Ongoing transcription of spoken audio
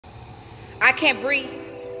I can't breathe.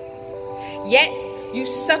 Yet you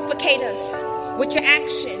suffocate us with your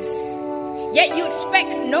actions. Yet you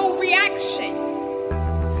expect no reaction.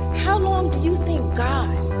 How long do you think God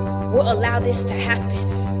will allow this to happen?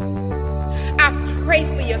 I pray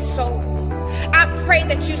for your soul. I pray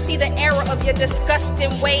that you see the error of your disgusting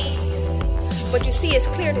ways. But you see, it's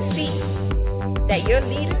clear to see that your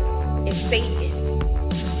leader is Satan.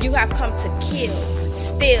 You have come to kill,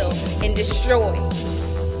 steal, and destroy.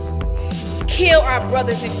 Kill our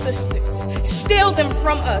brothers and sisters. Steal them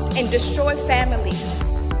from us and destroy families.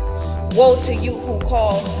 Woe to you who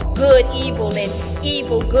call good evil and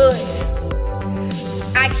evil good.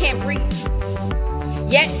 I can't breathe.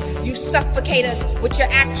 Yet you suffocate us with your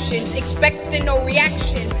actions, expecting no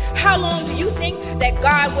reaction. How long do you think that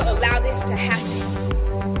God will allow this to happen?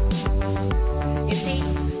 You see,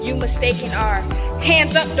 you mistaken our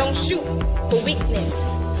hands up, don't shoot for weakness.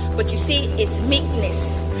 But you see, it's meekness.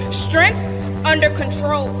 Strength under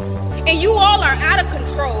control. And you all are out of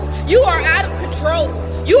control. You are out of control.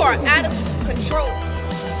 You are out of control.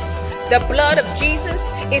 The blood of Jesus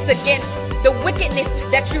is against the wickedness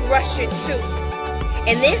that you rush into.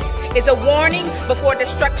 And this is a warning before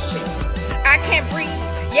destruction. I can't breathe,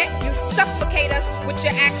 yet you suffocate us with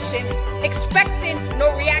your actions, expecting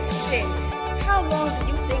no reaction. How long do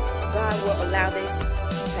you think God will allow this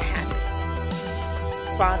to happen?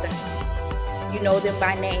 Father, you know them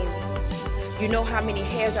by name. You know how many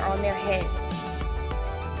hairs are on their head.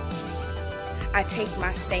 I take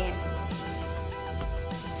my stand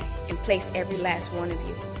and place every last one of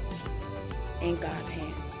you in God's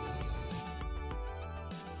hand.